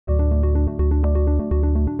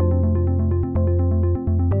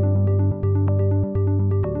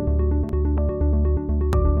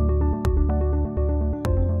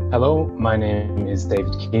Hello, my name is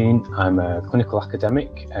David Keane. I'm a clinical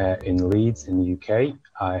academic in Leeds in the UK.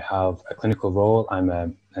 I have a clinical role. I'm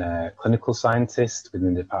a clinical scientist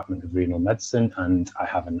within the Department of Renal Medicine, and I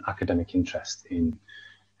have an academic interest in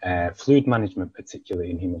fluid management,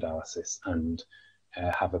 particularly in hemodialysis, and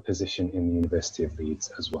have a position in the University of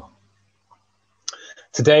Leeds as well.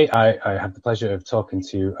 Today, I have the pleasure of talking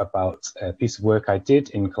to you about a piece of work I did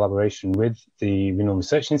in collaboration with the Renal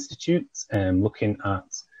Research Institute, looking at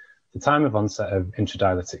the time of onset of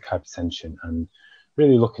intradialytic hypertension and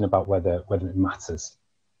really looking about whether it matters.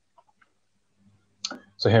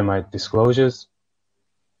 So here are my disclosures.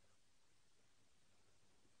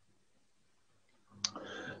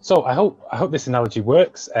 So I hope this analogy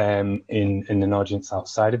works in an audience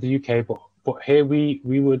outside of the UK, but here we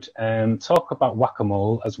would talk about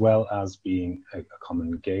whack-a-mole as well as being a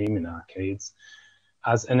common game in arcades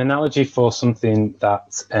as an analogy for something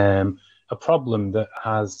that a problem that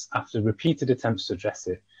has, after repeated attempts to address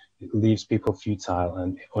it, it leaves people futile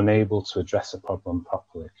and unable to address a problem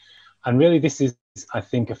properly. And really this is, I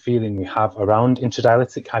think, a feeling we have around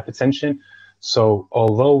intradialytic hypertension. So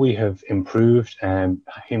although we have improved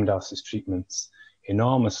hemodialysis treatments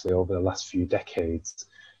enormously over the last few decades,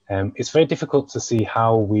 it's very difficult to see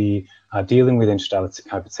how we are dealing with intradialytic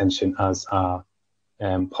hypertension as our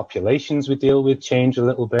populations we deal with change a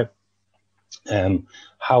little bit.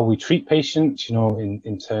 How we treat patients,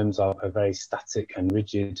 in terms of a very static and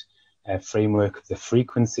rigid framework of the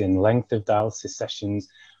frequency and length of dialysis sessions,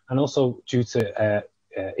 and also due to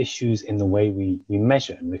issues in the way we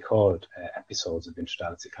measure and record episodes of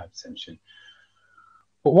intradialytic hypertension.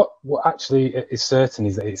 But what actually is certain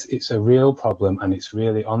is that it's a real problem, and it's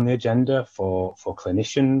really on the agenda for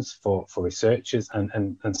clinicians, for researchers,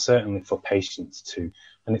 and certainly for patients too.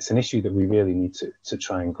 And it's an issue that we really need to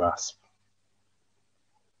try and grasp.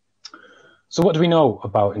 So what do we know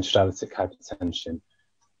about intradialytic hypertension?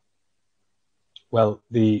 Well,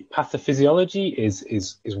 the pathophysiology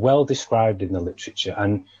is well described in the literature,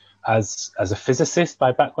 and as a physicist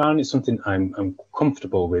by background, it's something I'm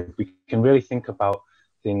comfortable with. We can really think about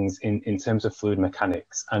things in terms of fluid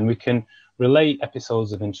mechanics, and we can relate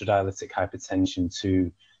episodes of intradialytic hypertension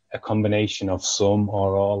to a combination of some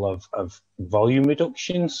or all of volume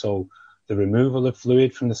reduction, so the removal of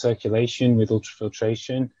fluid from the circulation with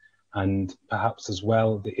ultrafiltration, and perhaps as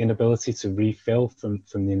well the inability to refill from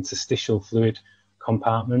the interstitial fluid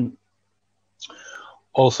compartment.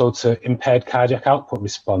 Also to impaired cardiac output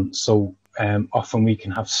response, so often we can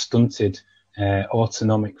have stunted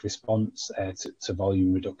autonomic response to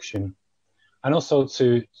volume reduction, and also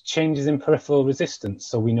to changes in peripheral resistance.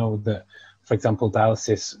 So we know that, for example,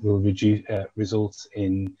 dialysis will result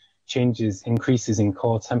in increases in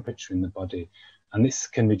core temperature in the body, and this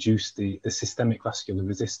can reduce the systemic vascular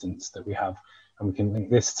resistance that we have, and we can link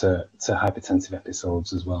this to hypertensive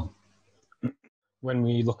episodes as well. When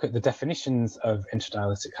we look at the definitions of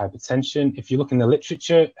intradialytic hypertension, if you look in the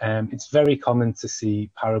literature, it's very common to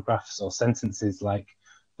see paragraphs or sentences like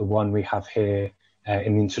the one we have here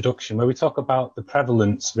in the introduction, where we talk about the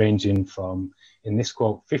prevalence ranging from, in this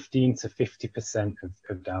quote, 15 to 50%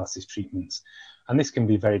 of dialysis treatments. And this can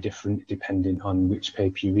be very different depending on which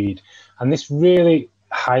paper you read. And this really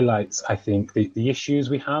highlights, I think, the issues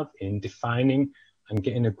we have in defining and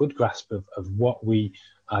getting a good grasp of what we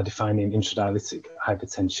are defining intradialytic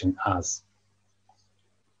hypertension as.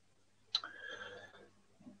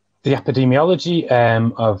 The epidemiology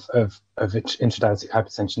of intradialytic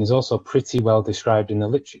hypertension is also pretty well described in the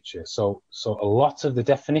literature. So a lot of the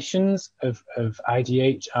definitions of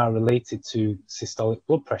IDH are related to systolic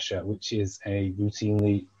blood pressure, which is a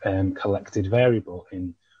routinely collected variable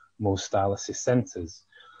in most dialysis centres.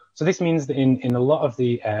 So this means that in a lot of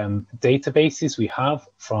the databases we have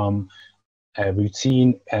from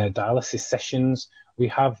routine dialysis sessions, we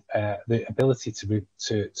have the ability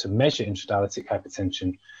to measure intradialytic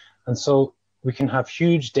hypertension. And so we can have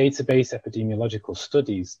huge database epidemiological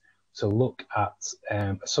studies to look at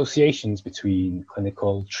associations between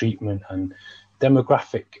clinical treatment and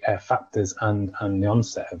demographic factors and the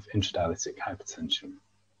onset of intradialytic hypertension.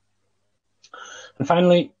 And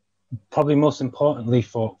finally, probably most importantly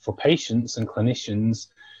for patients and clinicians,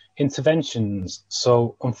 interventions.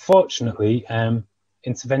 So unfortunately,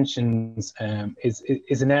 interventions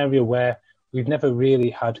is an area where we've never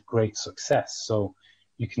really had great success. So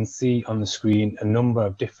you can see on the screen a number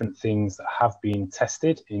of different things that have been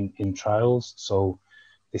tested in trials. So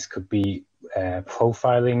this could be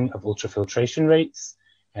profiling of ultrafiltration rates,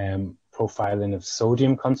 profiling of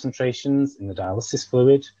sodium concentrations in the dialysis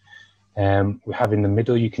fluid. We have in the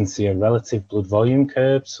middle, you can see a relative blood volume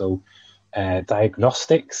curve. So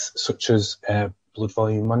diagnostics such as blood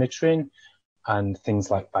volume monitoring and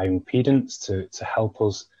things like bioimpedance to help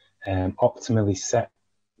us optimally set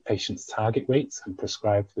patients' target weights and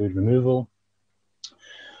prescribe fluid removal.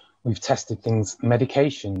 We've tested things,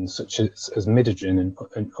 medications such as midodrine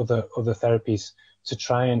and other therapies to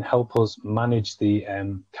try and help us manage the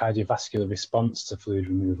cardiovascular response to fluid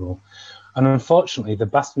removal. And unfortunately, the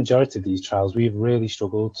vast majority of these trials, we've really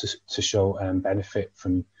struggled to show benefit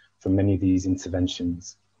from many of these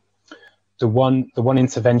interventions. The one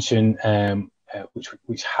intervention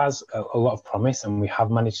which has a lot of promise, and we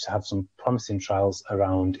have managed to have some promising trials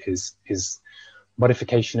around, is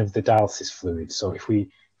modification of the dialysis fluid. So if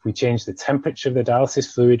we change the temperature of the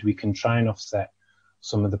dialysis fluid, we can try and offset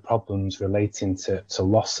some of the problems relating to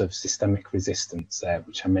loss of systemic resistance,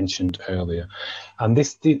 which I mentioned earlier. And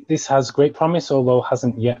this has great promise, although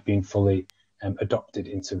hasn't yet been fully adopted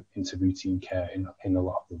into routine care in a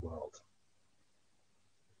lot of the world.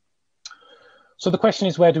 So the question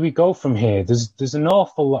is, where do we go from here? There's an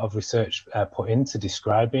awful lot of research put into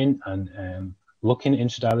describing and looking at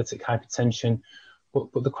intradialytic hypertension, but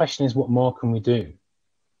the question is, what more can we do?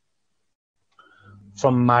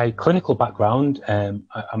 From my clinical background,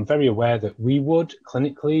 I'm very aware that we would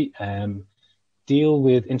clinically deal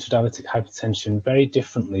with intradialytic hypertension very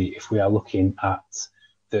differently if we are looking at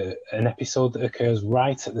an episode that occurs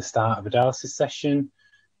right at the start of a dialysis session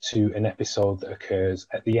to an episode that occurs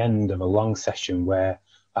at the end of a long session where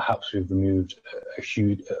perhaps we've removed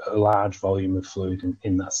a large volume of fluid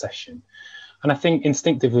in that session. And I think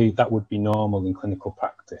instinctively that would be normal in clinical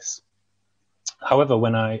practice. However,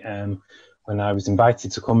 when I was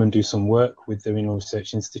invited to come and do some work with the Renal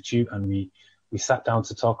Research Institute, and we sat down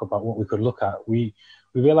to talk about what we could look at, we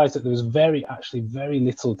realized that there was actually very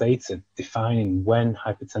little data defining when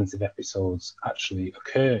hypertensive episodes actually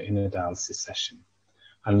occur in a dialysis session.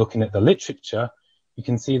 And looking at the literature, you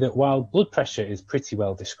can see that while blood pressure is pretty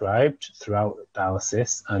well described throughout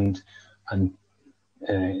dialysis, and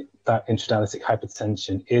that intradialytic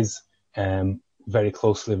hypertension is very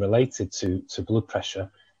closely related to blood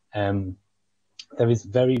pressure, there is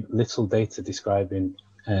very little data describing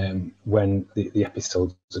when the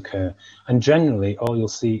episodes occur. And generally, all you'll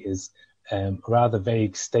see is rather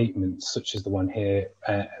vague statements, such as the one here,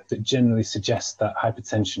 that generally suggest that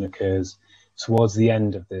hypertension occurs towards the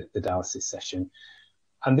end of the dialysis session.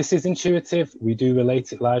 And this is intuitive. We do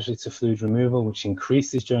relate it largely to fluid removal, which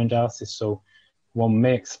increases during dialysis. So one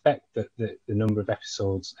may expect that the number of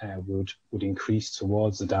episodes would increase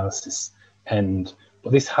towards the dialysis end.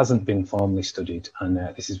 But this hasn't been formally studied, and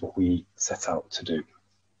this is what we set out to do.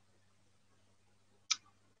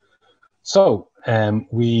 So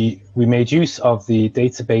we made use of the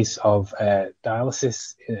database of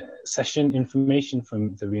dialysis session information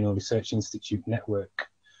from the Renal Research Institute network.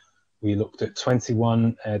 We looked at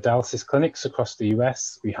 21 dialysis clinics across the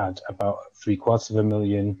US. We had about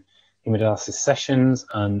 750,000 hemodialysis sessions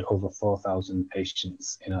and over 4,000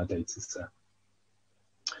 patients in our data set.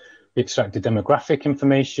 We extracted demographic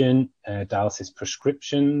information, dialysis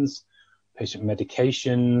prescriptions, patient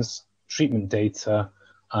medications, treatment data,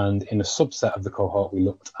 and in a subset of the cohort, we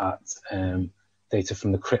looked at data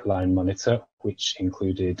from the crit line monitor, which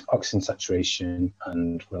included oxygen saturation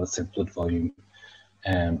and relative blood volume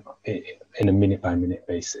in a minute-by-minute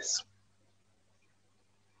basis.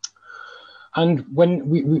 And when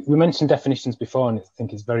we mentioned definitions before, and I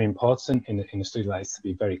think it's very important in a study like this to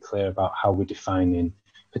be very clear about how we're defining,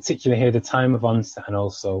 particularly here, the time of onset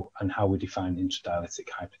and how we define intradialytic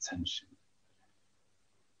hypertension.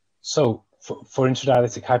 So for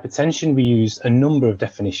intradialytic hypertension, we used a number of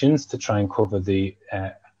definitions to try and cover the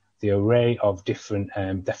array of different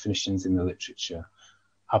definitions in the literature.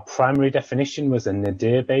 Our primary definition was a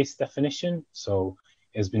nadir-based definition. So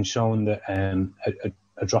it has been shown that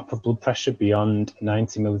a drop of blood pressure beyond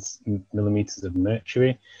 90 millimeters of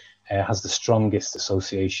mercury has the strongest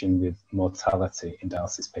association with mortality in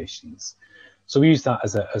dialysis patients. So we use that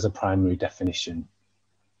as a primary definition.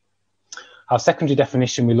 Our secondary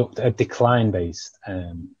definition, we looked at a decline-based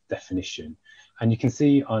definition. And you can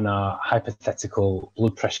see on our hypothetical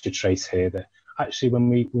blood pressure trace here that actually when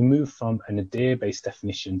we move from a nadir-based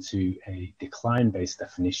definition to a decline-based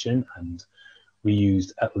definition, and we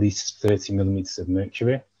used at least 30 millimeters of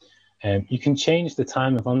mercury, you can change the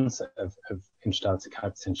time of onset of intradialytic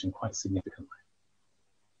hypertension quite significantly.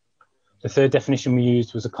 The third definition we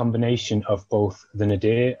used was a combination of both the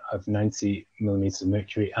nadir of 90 millimeters of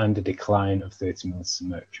mercury and a decline of 30 millimeters of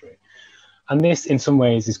mercury. And this, in some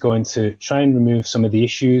ways, is going to try and remove some of the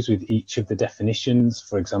issues with each of the definitions.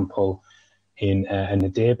 For example, in a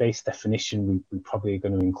nadir-based definition, we're probably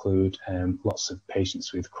going to include lots of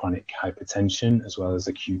patients with chronic hypertension as well as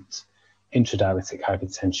acute intradialytic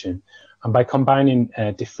hypertension. And by combining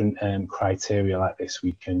different criteria like this,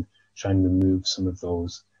 we can try and remove some of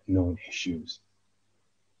those known issues.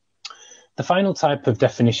 The final type of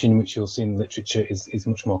definition, which you'll see in the literature, is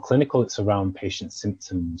much more clinical. It's around patient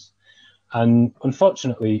symptoms. And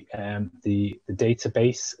unfortunately, the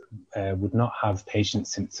database would not have patient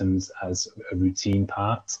symptoms as a routine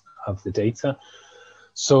part of the data.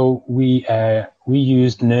 So we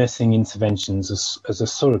used nursing interventions as a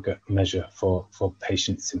surrogate measure for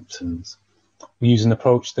patient symptoms. We use an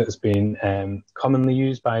approach that has been commonly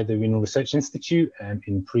used by the Renal Research Institute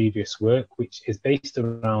in previous work, which is based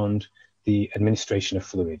around the administration of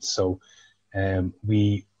fluids. So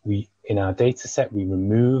we in our data set, we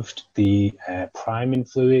removed the priming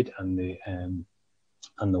fluid and the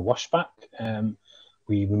washback.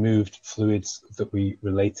 We removed fluids that we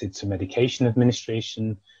related to medication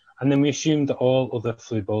administration, and then we assumed that all other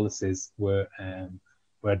fluid boluses were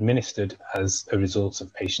administered as a result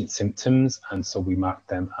of patient symptoms, and so we marked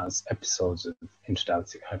them as episodes of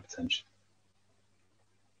intradialytic hypertension.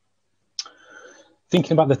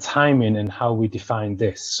 Thinking about the timing and how we define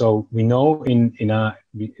this, so we know in the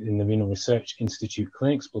Renal Research Institute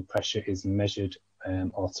clinics, blood pressure is measured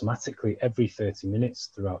automatically every 30 minutes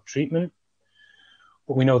throughout treatment.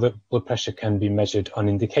 But we know that blood pressure can be measured on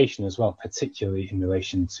indication as well, particularly in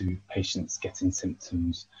relation to patients getting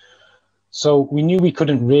symptoms. So we knew we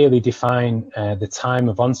couldn't really define the time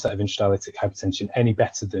of onset of intradialytic hypertension any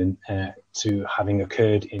better than to having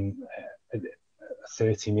occurred in a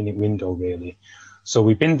 30-minute window, really. So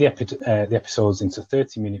we binned the episodes into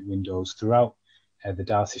 30-minute windows throughout the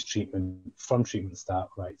dialysis treatment, from treatment start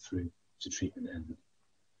right through to treatment end.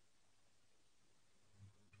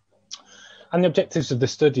 And the objectives of the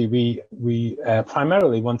study, we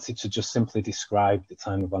primarily wanted to just simply describe the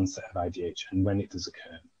time of onset of IDH and when it does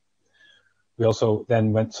occur. We also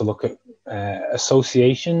then went to look at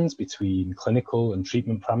associations between clinical and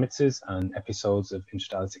treatment parameters and episodes of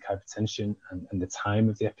intradialytic hypertension and the time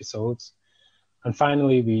of the episodes. And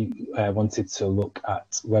finally, we wanted to look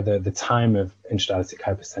at whether the time of intradialytic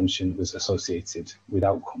hypertension was associated with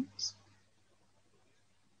outcomes.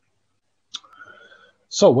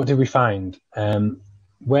 So what did we find?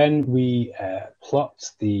 When we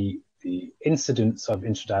plot the incidence of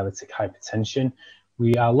intradialytic hypertension,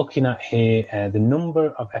 we are looking at here the number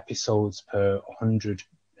of episodes per 100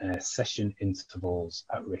 session intervals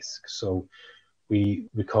at risk. So we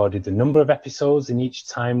recorded the number of episodes in each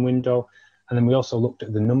time window, and then we also looked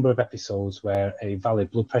at the number of episodes where a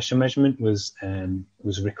valid blood pressure measurement was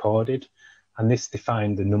recorded, and this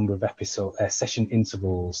defined the number of session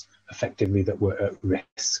intervals effectively that were at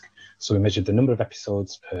risk. So we measured the number of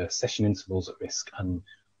episodes per session intervals at risk, and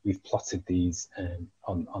we've plotted these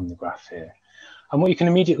on the graph here. And what you can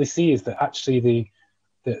immediately see is that actually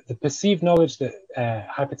the perceived knowledge that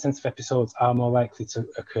hypertensive episodes are more likely to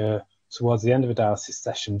occur towards the end of a dialysis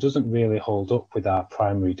session doesn't really hold up with our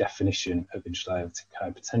primary definition of intradialytic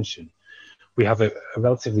hypertension. We have a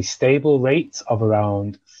relatively stable rate of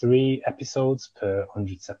around 3 episodes per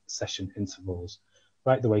 100 session intervals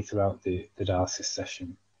right the way throughout the dialysis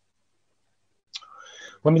session.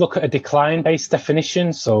 When we look at a decline-based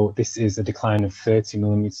definition, so this is a decline of 30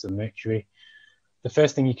 millimeters of mercury, the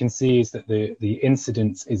first thing you can see is that the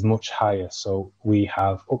incidence is much higher. So we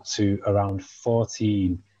have up to around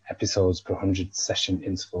 14 episodes per 100 session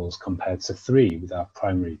intervals compared to 3 with our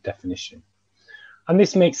primary definition. And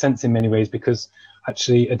this makes sense in many ways because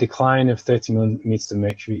actually a decline of 30 millimeters of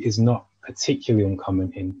mercury is not particularly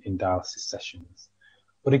uncommon in dialysis sessions.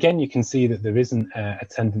 But again, you can see that there isn't a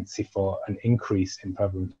tendency for an increase in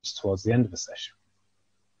prevalence towards the end of a session.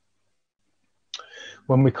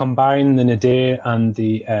 When we combine the nadir and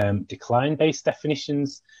the decline-based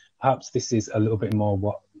definitions, perhaps this is a little bit more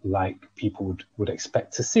what people would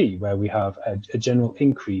expect to see, where we have a general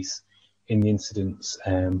increase in the incidence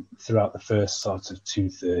throughout the first sort of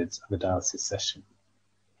 2/3 of a dialysis session.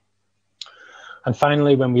 And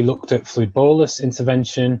finally, when we looked at fluid bolus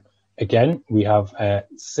intervention, again, we have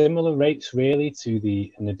similar rates really to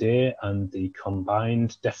the nadir and the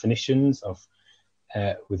combined definitions of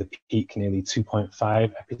with a peak nearly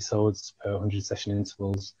 2.5 episodes per 100 session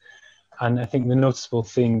intervals. And I think the noticeable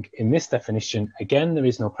thing in this definition, again, there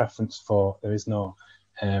is no preference there is no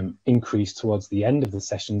increase towards the end of the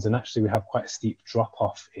sessions, and actually we have quite a steep drop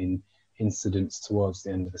off in incidence towards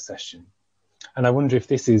the end of the session. And I wonder if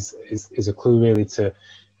this is a clue really to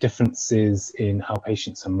differences in how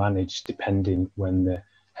patients are managed depending when the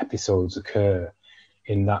episodes occur.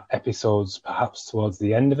 In that episodes perhaps towards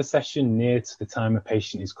the end of a session, near to the time a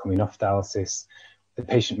patient is coming off dialysis, the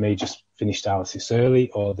patient may just finish dialysis early,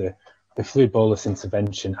 or the the fluid bolus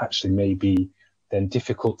intervention actually may be then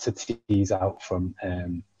difficult to tease out from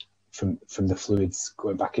the fluids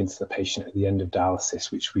going back into the patient at the end of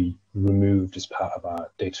dialysis, which we removed as part of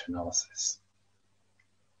our data analysis.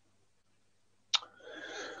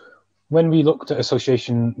 When we looked at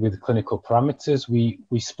association with clinical parameters,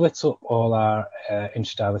 we split up all our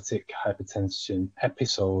intradialytic hypertension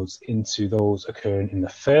episodes into those occurring in the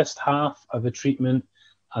first half of a treatment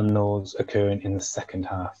and those occurring in the second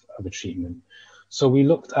half of a treatment. So we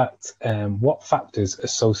looked at what factors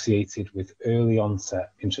associated with early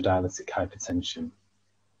onset intradialytic hypertension.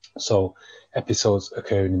 So episodes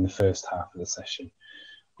occurring in the first half of the session.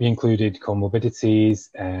 We included comorbidities,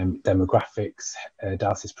 demographics,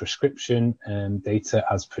 dialysis prescription data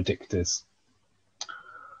as predictors.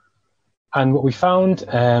 And what we found,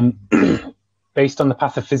 based on the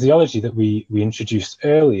pathophysiology that we introduced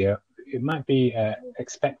earlier, it might be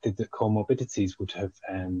expected that comorbidities would have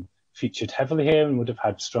featured heavily here and would have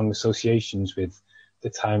had strong associations with the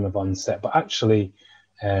time of onset. But actually,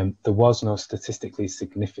 there was no statistically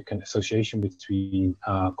significant association between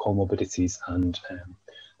comorbidities and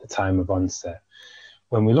the time of onset.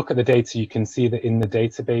 When we look at the data, you can see that in the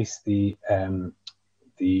database, the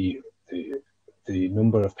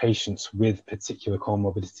number of patients with particular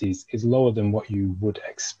comorbidities is lower than what you would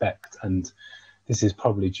expect, and this is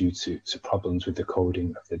probably due to problems with the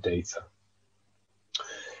coding of the data.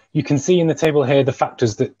 You can see in the table here the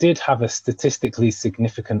factors that did have a statistically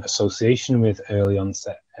significant association with early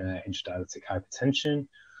onset intradialytic hypertension.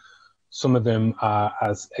 Some of them are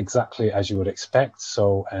exactly as you would expect.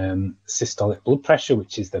 So systolic blood pressure,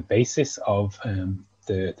 which is the basis of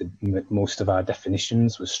most of our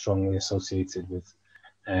definitions, was strongly associated with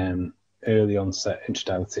early onset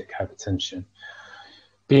intradialytic hypertension.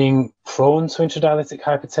 Being prone to intradialytic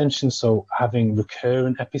hypertension, so having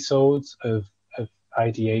recurrent episodes of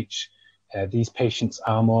IDH, these patients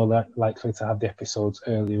are more likely to have the episodes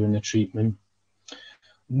earlier in the treatment.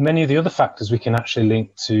 Many of the other factors we can actually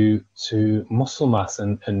link to muscle mass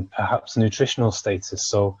and perhaps nutritional status.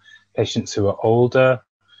 So patients who are older,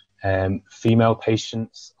 female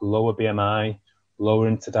patients, lower BMI, lower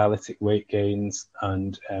interdialytic weight gains,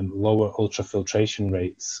 and lower ultrafiltration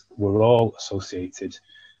rates were all associated,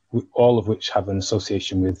 all of which have an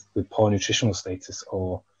association with poor nutritional status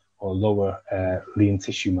or lower lean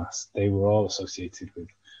tissue mass. They were all associated with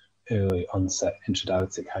early onset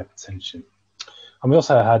intradialytic hypertension. And we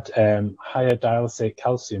also had higher dialysate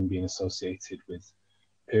calcium being associated with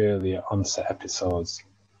earlier onset episodes.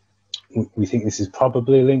 We think this is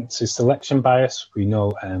probably linked to selection bias. We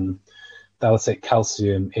know dialysate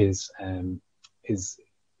calcium is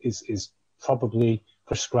probably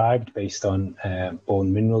prescribed based on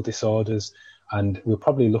bone mineral disorders, and we're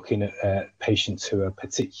probably looking at patients who are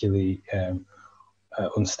particularly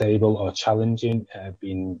unstable or challenging,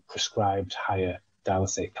 being prescribed higher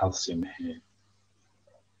dialysate calcium here.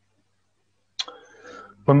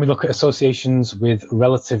 When we look at associations with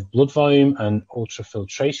relative blood volume and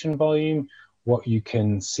ultrafiltration volume, what you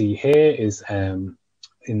can see here is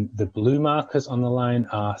in the blue markers on the line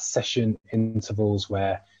are session intervals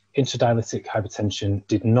where intradialytic hypertension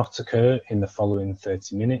did not occur in the following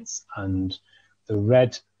 30 minutes, and the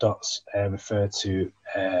red dots refer to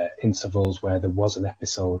intervals where there was an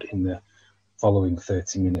episode in the following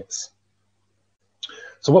 30 minutes.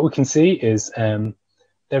 So what we can see is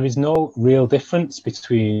there is no real difference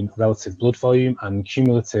between relative blood volume and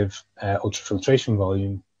cumulative ultrafiltration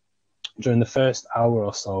volume during the first hour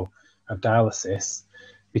or so of dialysis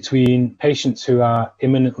between patients who are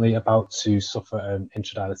imminently about to suffer an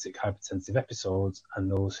intradialytic hypertensive episode and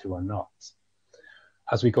those who are not.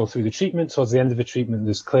 As we go through the treatment, towards the end of the treatment,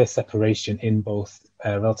 there's clear separation in both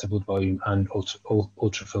relative blood volume and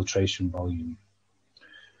ultrafiltration volume.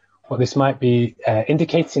 What this might be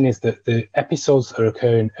indicating is that the episodes that are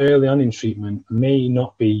occurring early on in treatment may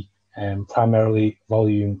not be primarily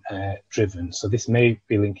volume driven. So this may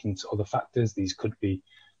be linking to other factors. These could be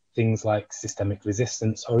things like systemic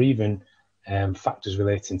resistance or even factors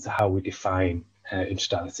relating to how we define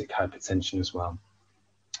intradialytic hypertension as well.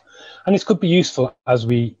 And this could be useful as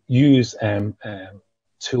we use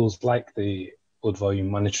tools like the blood volume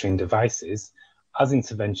monitoring devices as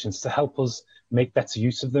interventions to help us make better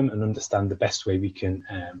use of them and understand the best way we can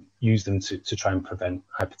use them to try and prevent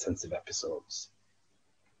hypertensive episodes.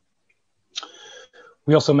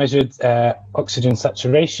 We also measured oxygen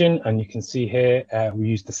saturation, and you can see here we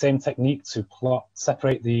used the same technique to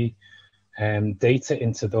separate the data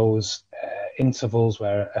into those intervals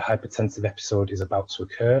where a hypertensive episode is about to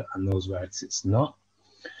occur and those where it's not.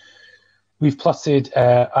 We've plotted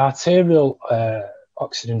arterial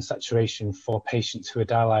oxygen saturation for patients who are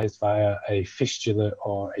dialyzed via a fistula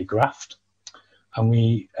or a graft. And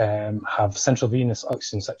we have central venous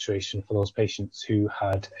oxygen saturation for those patients who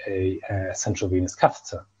had a central venous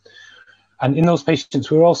catheter. And in those patients,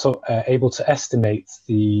 we were also able to estimate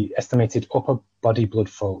the estimated upper body blood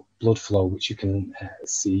flow, which you can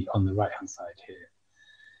see on the right-hand side here.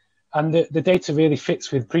 And the data really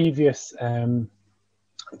fits with previous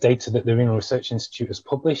data that the Renal Research Institute has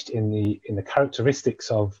published in the characteristics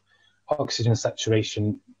of oxygen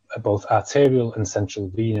saturation, both arterial and central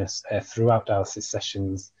venous, throughout dialysis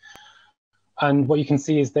sessions. And what you can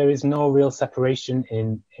see is there is no real separation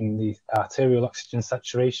in the arterial oxygen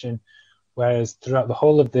saturation, whereas throughout the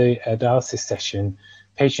whole of the dialysis session,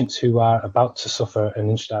 patients who are about to suffer an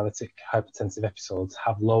intradialytic hypertensive episodes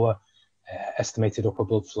have lower estimated upper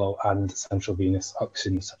blood flow and central venous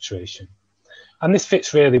oxygen saturation. And this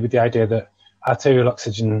fits really with the idea that arterial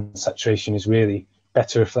oxygen saturation is really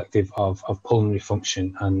better reflective of pulmonary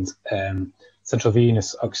function, and central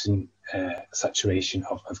venous oxygen saturation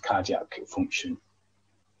of cardiac function.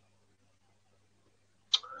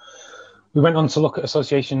 We went on to look at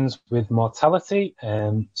associations with mortality.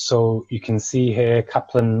 So you can see here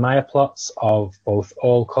Kaplan-Meier plots of both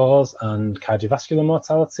all-cause and cardiovascular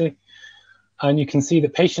mortality. And you can see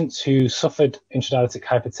that patients who suffered intradialytic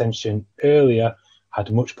hypertension earlier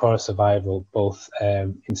had much poorer survival, both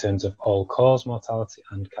in terms of all-cause mortality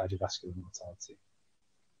and cardiovascular mortality.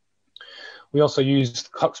 We also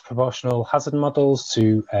used Cox proportional hazard models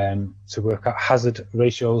to work out hazard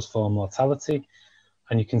ratios for mortality.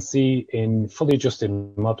 And you can see in fully adjusted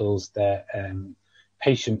models that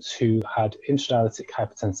patients who had intradialytic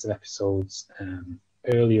hypertensive episodes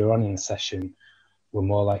earlier on in the session were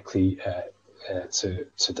more likely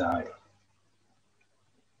to die.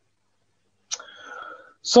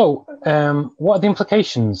 So what are the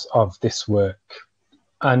implications of this work?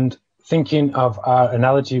 And thinking of our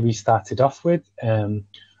analogy we started off with,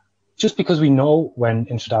 just because we know when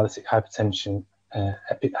intradialytic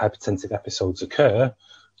hypertensive episodes occur,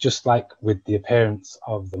 just like with the appearance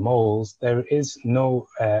of the moles, there is no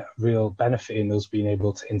real benefit in us being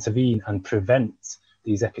able to intervene and prevent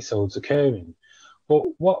these episodes occurring. But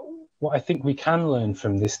what I think we can learn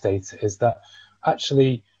from this data is that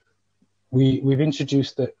actually we've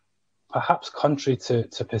introduced that, perhaps contrary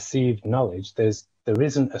to perceived knowledge, there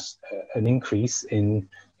isn't an increase in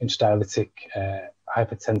intradialytic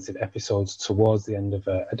hypertensive episodes towards the end of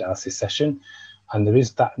a dialysis session. And there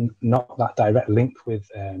is not that direct link with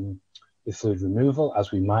fluid removal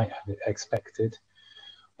as we might have expected.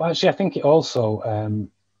 But actually, I think it also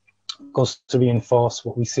goes to reinforce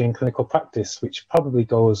what we see in clinical practice, which probably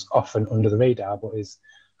goes often under the radar, but is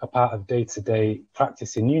a part of day-to-day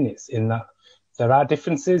practice in units, in that there are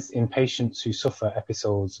differences in patients who suffer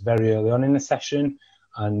episodes very early on in a session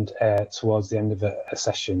and towards the end of a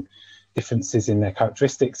session, differences in their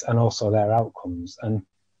characteristics and also their outcomes. And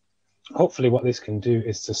hopefully what this can do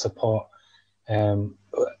is to support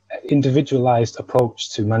individualized approach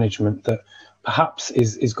to management that perhaps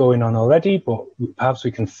is going on already, but perhaps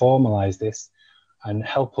we can formalize this and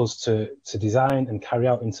help us to design and carry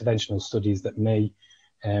out interventional studies that may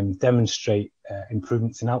demonstrate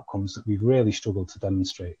improvements in outcomes that we've really struggled to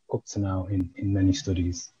demonstrate up to now in many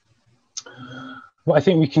studies. What I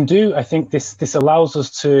think we can do, I think this allows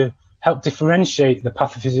us to help differentiate the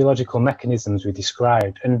pathophysiological mechanisms we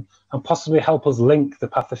described, and possibly help us link the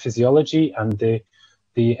pathophysiology and the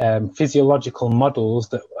physiological models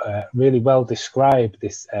that really well describe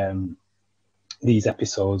these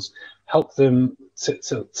episodes, help them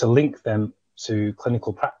to link them to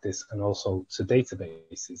clinical practice and also to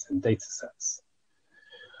databases and data sets.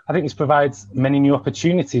 I think this provides many new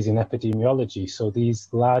opportunities in epidemiology. So these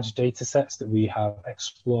large data sets that we have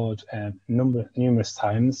explored numerous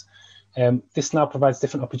times, this now provides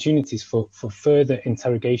different opportunities for further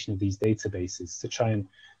interrogation of these databases to try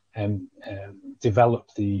and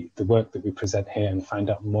develop the work that we present here and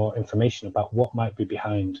find out more information about what might be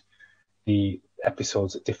behind the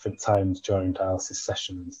episodes at different times during dialysis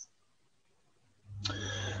sessions.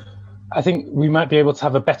 I think we might be able to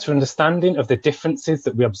have a better understanding of the differences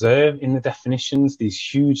that we observe in the definitions, these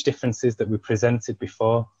huge differences that we presented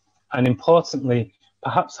before, and importantly,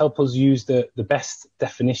 perhaps help us use the best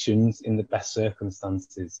definitions in the best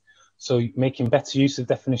circumstances. So making better use of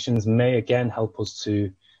definitions may again help us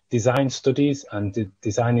to design studies and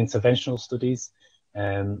design interventional studies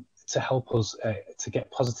to help us to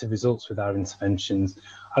get positive results with our interventions,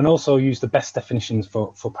 and also use the best definitions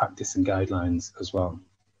for practice and guidelines as well.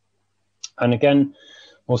 And again,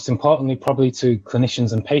 most importantly, probably to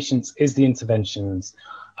clinicians and patients, is the interventions.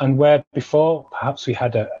 And where before, perhaps we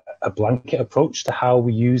had a blanket approach to how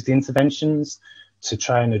we use the interventions to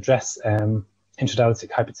try and address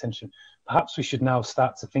intradialytic hypertension. Perhaps we should now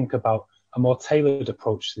start to think about a more tailored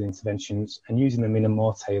approach to the interventions and using them in a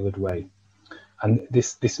more tailored way. And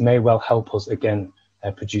this may well help us, again,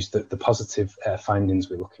 produce the positive findings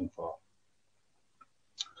we're looking for.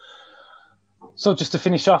 So just to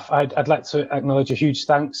finish off, I'd like to acknowledge a huge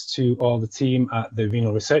thanks to all the team at the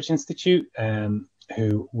Renal Research Institute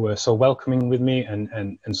who were so welcoming with me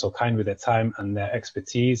and so kind with their time and their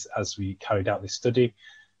expertise as we carried out this study,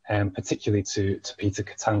 particularly to Peter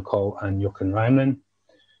Katanko and Jochen Reimann.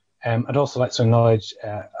 I'd also like to acknowledge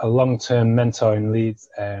a long-term mentor in Leeds,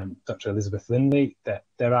 Dr. Elizabeth Lindley. That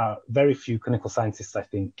there are very few clinical scientists, I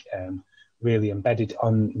think, really embedded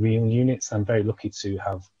on renal units. I'm very lucky to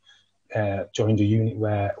have joined a unit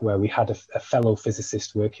where we had a fellow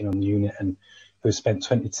physicist working on the unit and who spent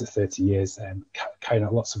 20 to 30 years carrying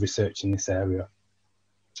out lots of research in this area.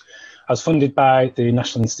 I was funded by the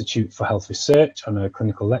National Institute for Health Research on a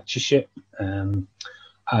clinical lectureship.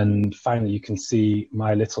 And finally, you can see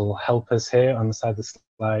my little helpers here on the side of the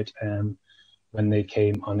slide when they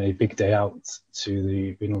came on a big day out to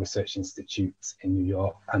the Renal Research Institute in New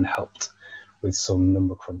York and helped with some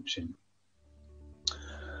number crunching.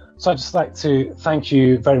 So I'd just like to thank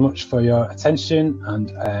you very much for your attention,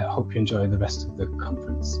 and I hope you enjoy the rest of the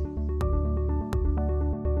conference.